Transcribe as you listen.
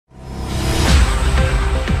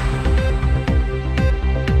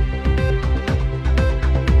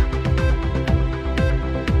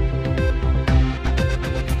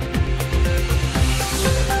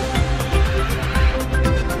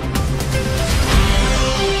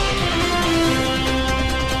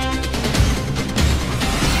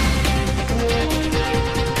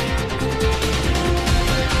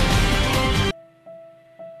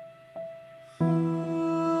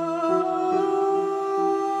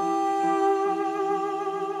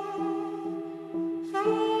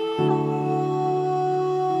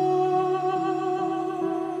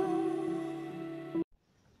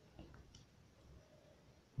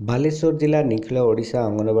ବାଲେଶ୍ୱର ଜିଲ୍ଲା ନିଖିଳ ଓଡ଼ିଶା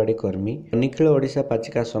ଅଙ୍ଗନବାଡ଼ି କର୍ମୀ ନିଖିଳ ଓଡ଼ିଶା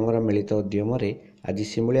ପାଚିକା ସଂଘର ମିଳିତ ଉଦ୍ୟମରେ ଆଜି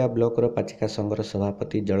ସିମୁଳିଆ ବ୍ଲକର ପାଚିକା ସଂଘର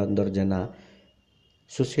ସଭାପତି ଜଳନ୍ଦର ଜେନା,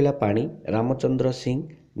 ସୁଶୀଳା ପାଣି, ରାମଚନ୍ଦ୍ର ସିଂ,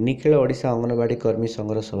 ନିଖିଳ ଓଡ଼ିଶା ଅଙ୍ଗନବାଡ଼ି କର୍ମୀ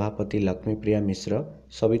ସଂଘର ସଭାପତି ଲକ୍ଷ୍ମୀପ୍ରିୟା ମିଶ୍ର,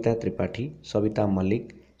 ସବିତା ତ୍ରିପାଠୀ, ସବିତା ମଲ୍ଲିକ,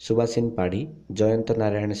 ସୁବାସିନ ପାଢ଼ୀ, ଜୟନ୍ତ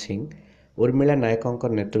ନାରାୟଣ ସିଂ, ଉର୍ମିଳା ନାୟକଙ୍କ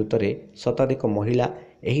ନେତୃତ୍ୱରେ ଶତାଧିକ ମହିଳା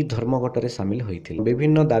ଏହି ଧର୍ମଘଟରେ ସାମିଲ ହୋଇଥିଲେ।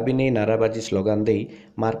 ବିଭିନ୍ନ ଦାବି ନେଇ ନାରାବାଜି ସ୍ଲୋଗାନ ଦେଇ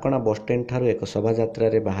ମାର୍କଣା ବସ୍ଷ୍ଟାଣ୍ଡ ଠାରୁ ଏକ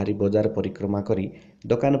ଶୋଭାଯାତ୍ରାରେ ବାହାରି ବଜାର ପରିକ୍ରମା କରି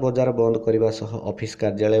ଦୋକାନ ବଜାର ବନ୍ଦ କରିବା ସହ ଅଫିସ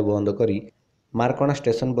କାର୍ଯ୍ୟାଳୟ ବନ୍ଦ କରି ମାର୍କଣା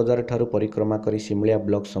ଷ୍ଟେସନ ବଜାର ଠାରୁ ପରିକ୍ରମା କରି ସିମୁଳିଆ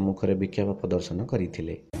ବ୍ଲକ ସମ୍ମୁଖରେ ବିକ୍ଷୋଭ ପ୍ରଦର୍ଶନ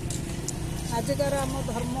କରିଥିଲେ। ଆଜିକାର ଆମ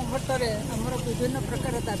ଧର୍ମଘଟରେ ଆମର ବିଭିନ୍ନ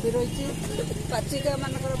ପ୍ରକାର ଦାବି ରହିଛି। ପାଚିକା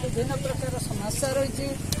ମାନଙ୍କର ବିଭିନ୍ନ ପ୍ରକାର ସମସ୍ୟା ରହିଛି,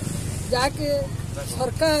 ଯାହାକି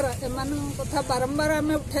ସରକାର ଏମାନଙ୍କ କଥା ବାରମ୍ବାର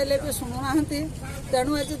ଆମେ ଉଠାଇଲେ ବି ଶୁଣୁନାହାନ୍ତି।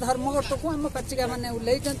 ତେଣୁ ଆଜି ଧର୍ମଘଟକୁ ଆମ ପାଚିକା ମାନେ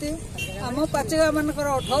ଓହ୍ଲେଇଛନ୍ତି। ଆମ ପାଚିକା ମାନଙ୍କର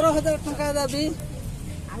 18,000 ଟଙ୍କା ଦାବି,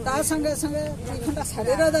 ତା ସଙ୍ଗେ ସଙ୍ଗେ 2 ଘଣ୍ଟା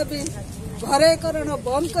ଶାଢ଼ୀର ଦାବି, ଘରେକରଣ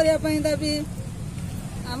ବନ୍ଦ କରିବା ପାଇଁ ଦାବି,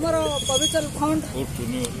 ଆମର ପବିତ୍ର ଫଣ୍ଡ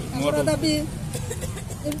ଆମର ଦାବି,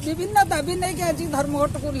 ବିଭିନ୍ନ ଦାବି ନେଇକି ଆଜି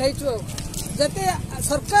ଧର୍ମଘଟକୁ ଓହ୍ଲେଇଛୁ। ଯଦି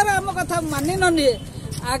ସରକାର ଆମ କଥା ମାନି ନ ନିଏ,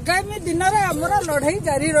 ଆଗାମୀ ଦିନରେ ଆମର ଲଢ଼େଇ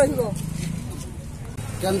ଜାରି ରହିବ।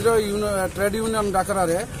 केंद्रीय ट्रेड यूनियन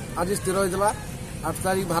डाकरारे आज स्थिर होता 8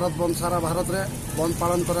 तारीख भारत बंद सारा भारत में बंद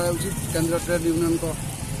पालन करा केंद्रीय ट्रेड यूनियन को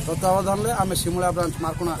तत्वावधान में आम सिमुला ब्रांच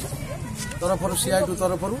मार्कणा तरफ CI2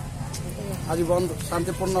 तरफ आज बंद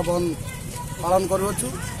शांतिपूर्ण बंद पालन करुछु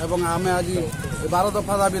एवं आम आज 12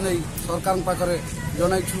 दफा दाबी नहीं सरकार पाखे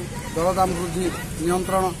जनईछु। दरदाम वृद्धि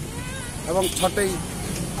नियंत्रण एवं छटई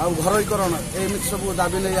आ घरोईकरण एमती सब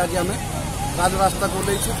दाबी नहीं आज आम राजरास्ता को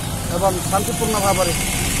ओल्लैछु एवं शांतिपूर्ण भाव में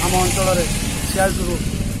आम अंचल CI2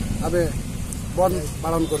 आम बंद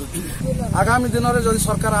पालन करुछु। आगामी दिन में जदि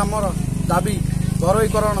सरकार आमर दाबी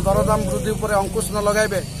घरोईकरण दरदाम वृद्धि पर अंकुश न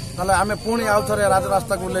लगाइबे ताले आमे पुणी आउ थरे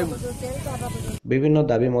राजरास्ता को ओल्लैबु। विभिन्न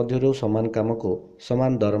दाबी मध्यरु समान काम को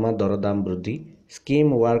समान दरमा दरदाम वृद्धि,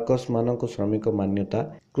 स्कीम वर्कर्स मानक श्रमिक मान्यता,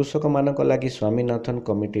 कृषक मानक लागि स्वामीनाथन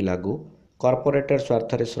कमिटी लागू, कॉर्पोरेटर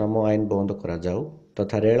स्वार्थरे श्रम आईन बंद करा जाऊ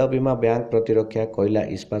तथा रेल बीमा बैंक प्रतिरक्षा कोयला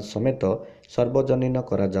इस्पात समेत सर्वजनीन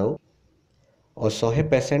करा जाऊ और 100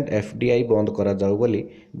 पेसेंट FDI बंद करा जाऊ बोली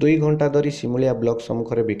 2 घंटा धरी सिमुलिया ब्लॉक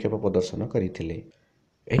सम्मुखरे विक्षोभ प्रदर्शन करथिले।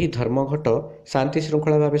 एही धर्मघट शांति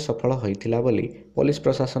श्रृंखला भाव सफल होइथिला बोली पुलिस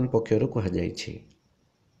प्रशासन पक्षरु कहा जायछि।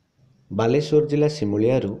 बालेश्वर जिला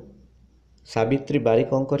सिमुलियारू सावित्री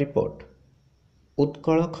बारिकଙ୍କ रिपोर्ट,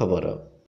 उत्कल खबर।